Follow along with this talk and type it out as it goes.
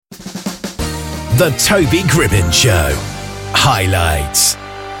The Toby Gribbin Show. Highlights.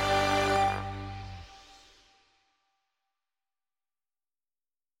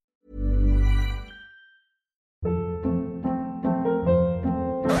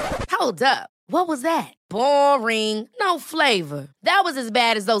 Hold up. What was that? Boring. No flavor. That was as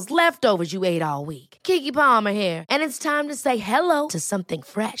bad as those leftovers you ate all week. Keke Palmer here, and it's time to say hello to something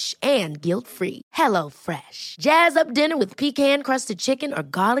fresh and guilt-free. Hello Fresh. Jazz up dinner with pecan-crusted chicken or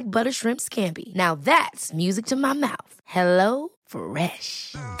garlic butter shrimp scampi. Now that's music to my mouth. Hello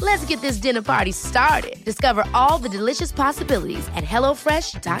Fresh. Let's get this dinner party started. Discover all the delicious possibilities at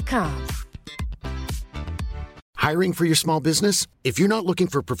hellofresh.com. Hiring for your small business? If you're not looking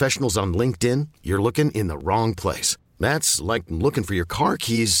for professionals on LinkedIn, you're looking in the wrong place. That's like looking for your car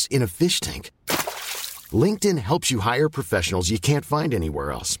keys in a fish tank. LinkedIn helps you hire professionals you can't find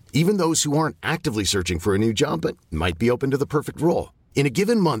anywhere else, even those who aren't actively searching for a new job but might be open to the perfect role. In a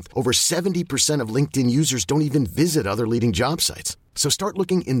given month, over 70% of LinkedIn users don't even visit other leading job sites. So start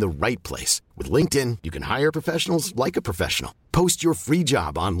looking in the right place. With LinkedIn, you can hire professionals like a professional. Post your free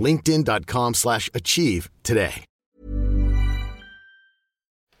job on linkedin.com/achieve today.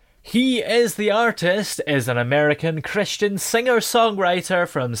 He Is the Artist is an American Christian singer-songwriter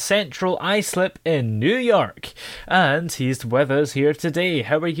from Central Islip in New York. And he's with us here today.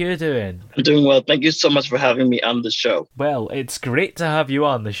 How are you doing? I'm doing well. Thank you so much for having me on the show. Well, it's great to have you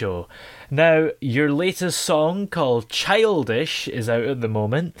on the show. Now, your latest song called Childish is out at the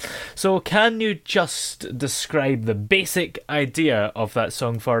moment. So can you just describe the basic idea of that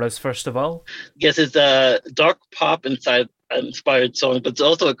song for us, first of all? Yes, it's a dark pop inspired song, but it's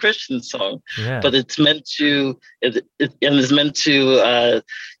also a Christian song. Yeah. But it's meant to, to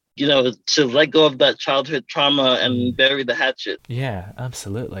let go of that childhood trauma and bury the hatchet. Yeah,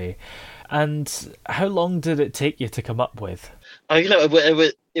 absolutely. And how long did it take you to come up with?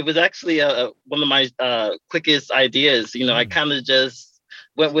 It was actually one of my quickest ideas. I kind of just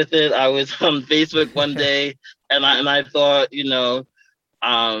went with it. I was on Facebook one day, and I thought, a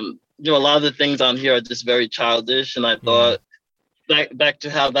lot of the things on here are just very childish, and I thought back to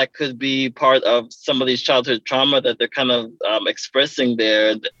how that could be part of some of these childhood trauma that they're kind of expressing there,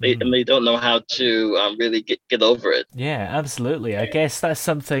 and they don't know how to really get over it. Yeah, absolutely. I guess that's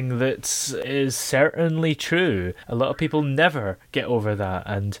something that is certainly true. A lot of people never get over that,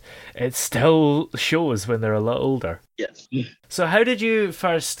 and it still shows when they're a lot older. Yes. So how did you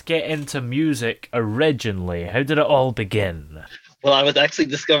first get into music originally? How did it all begin? Well, I was actually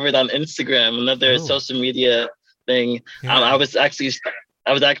discovered on Instagram, another social media thing. Yeah. I was actually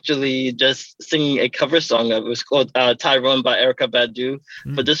just singing a cover song. It was called Tyrone by Erykah Badu,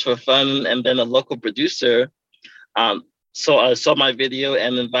 but just for fun. And then a local producer saw my video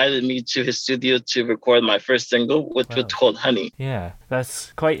and invited me to his studio to record my first single, which was called Honey. Yeah,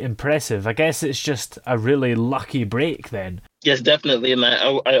 that's quite impressive. I guess it's just a really lucky break then. Yes, definitely. And I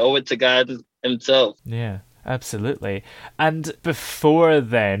owe it to God himself. Yeah. Absolutely. And before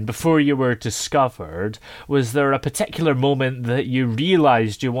you were discovered, was there a particular moment that you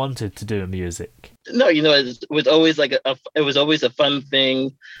realised you wanted to do music? No, it was always it was always a fun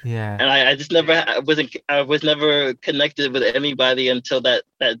thing. Yeah. And I just I was never connected with anybody until that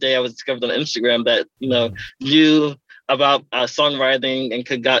day I was discovered on Instagram that, knew about songwriting and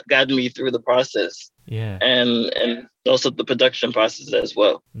could guide me through the process. Yeah. And also the production process as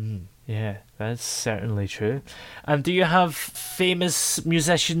well. Yeah, that's certainly true. And do you have famous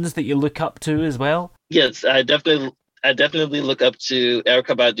musicians that you look up to as well? Yes, I definitely look up to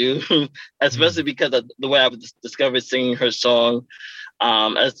Erykah Badu, especially because of the way I was discovered singing her song,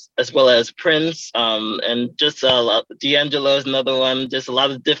 as well as Prince, and just D'Angelo is another one. Just a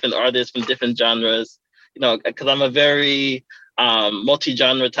lot of different artists from different genres. Because I'm a very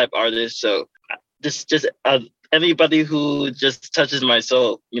multi-genre type artist, so just anybody who just touches my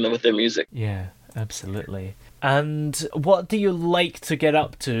soul, with their music. Yeah, absolutely. And what do you like to get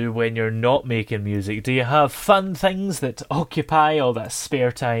up to when you're not making music? Do you have fun things that occupy all that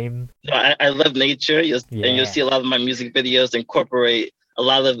spare time? I love nature, and you'll see a lot of my music videos incorporate a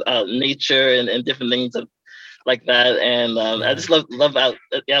lot of nature and different things like that. And I just love the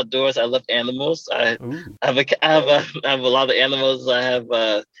outdoors. I love animals. I have a lot of animals. I have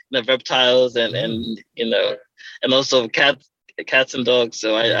reptiles and also cats and dogs.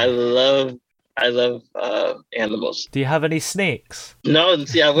 So I love animals. Do you have any snakes? No,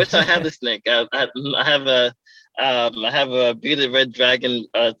 see, I wish I had a snake. I have a bearded red dragon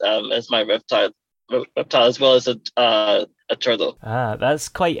as my reptile, as well as a a turtle. Ah, that's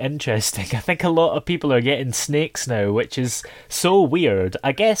quite interesting. I think a lot of people are getting snakes now, which is so weird.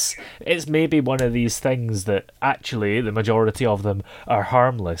 I guess it's maybe one of these things that actually the majority of them are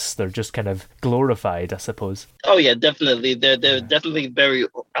harmless. They're just kind of glorified, I suppose. Oh yeah, definitely. They're definitely very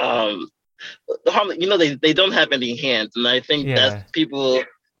they don't have any hands, and I think that people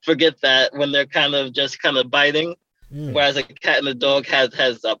forget that when they're kind of biting. Whereas a cat and a dog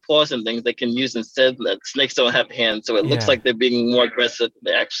has paws and things they can use instead. Snakes don't have hands, so it looks like they're being more aggressive than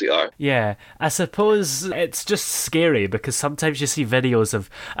they actually are. Yeah, I suppose it's just scary because sometimes you see videos of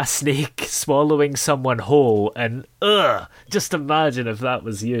a snake swallowing someone whole, and just imagine if that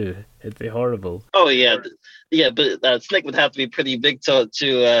was you. It'd be horrible. Oh yeah, but a snake would have to be pretty big to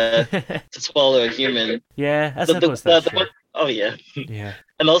swallow a human. Yeah, I suppose that's true. Oh yeah. Yeah,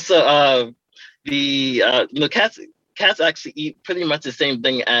 and also cats actually eat pretty much the same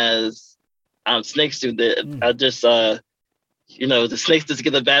thing as snakes do. The snakes just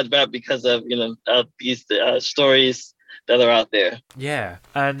get a bad rap because of these stories that are out there. Yeah,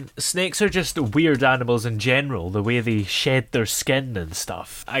 and snakes are just weird animals in general, the way they shed their skin and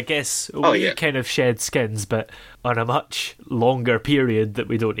stuff. I guess we kind of shed skins, but on a much longer period that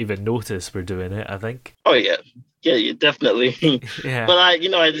we don't even notice we're doing it, I think. Oh yeah. Yeah, definitely. Yeah. But I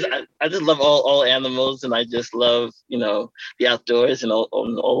just love all animals, and I just love the outdoors and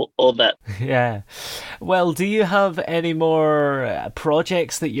all that. Yeah. Well, do you have any more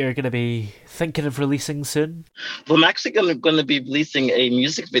projects that you're going to be thinking of releasing soon? Well, I'm actually going to be releasing a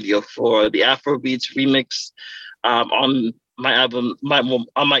music video for the Afrobeats remix on my album,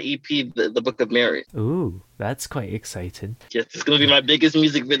 on my EP, the Book of Mary. Ooh, that's quite exciting. Yes, it's going to be my biggest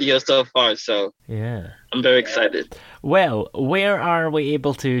music video so far, so yeah, I'm very excited. Well, where are we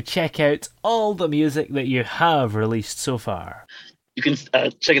able to check out all the music that you have released so far? You can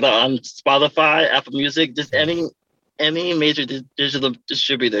check it out on Spotify, Apple Music, just any major digital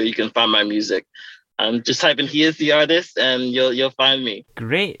distributor. You can find my music. Just type in "He Is the Artist" and you'll find me.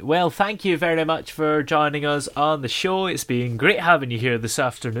 Great. Well, thank you very much for joining us on the show. It's been great having you here this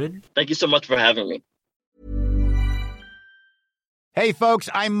afternoon. Thank you so much for having me. Hey, folks,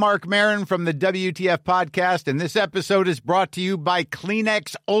 I'm Mark Maron from the WTF Podcast, and this episode is brought to you by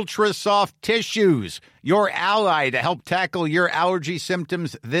Kleenex Ultra Soft Tissues, your ally to help tackle your allergy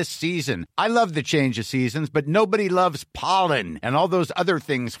symptoms this season. I love the change of seasons, but nobody loves pollen and all those other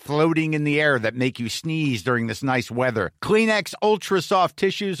things floating in the air that make you sneeze during this nice weather. Kleenex Ultra Soft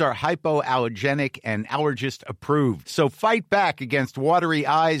Tissues are hypoallergenic and allergist approved, so fight back against watery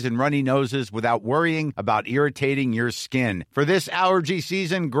eyes and runny noses without worrying about irritating your skin. For this allergy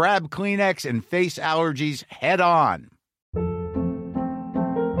season, grab Kleenex and face allergies head on.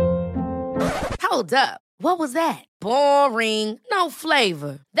 Hold up. What was that? Boring. No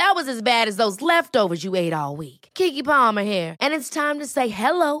flavor. That was as bad as those leftovers you ate all week. Keke Palmer here, and it's time to say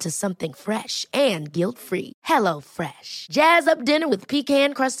hello to something fresh and guilt-free. HelloFresh. Jazz up dinner with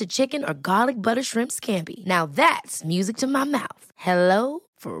pecan-crusted chicken or garlic butter shrimp scampi. Now that's music to my mouth.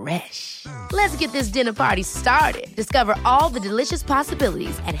 HelloFresh. Let's get this dinner party started. Discover all the delicious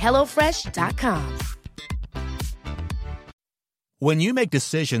possibilities at HelloFresh.com. When you make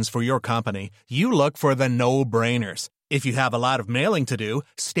decisions for your company, you look for the no-brainers. If you have a lot of mailing to do,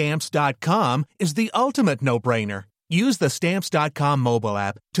 Stamps.com is the ultimate no-brainer. Use the Stamps.com mobile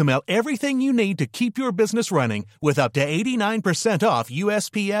app to mail everything you need to keep your business running with up to 89% off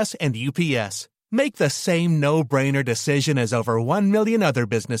USPS and UPS. Make the same no-brainer decision as over 1 million other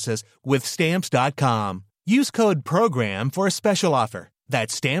businesses with Stamps.com. Use code PROGRAM for a special offer.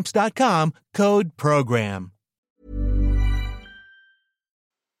 That's Stamps.com, code PROGRAM.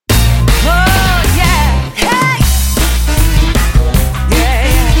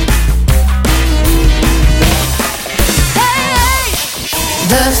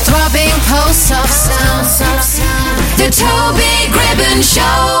 The throbbing pulse of sound. The Toby Gribbon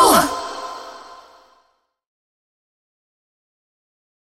Show.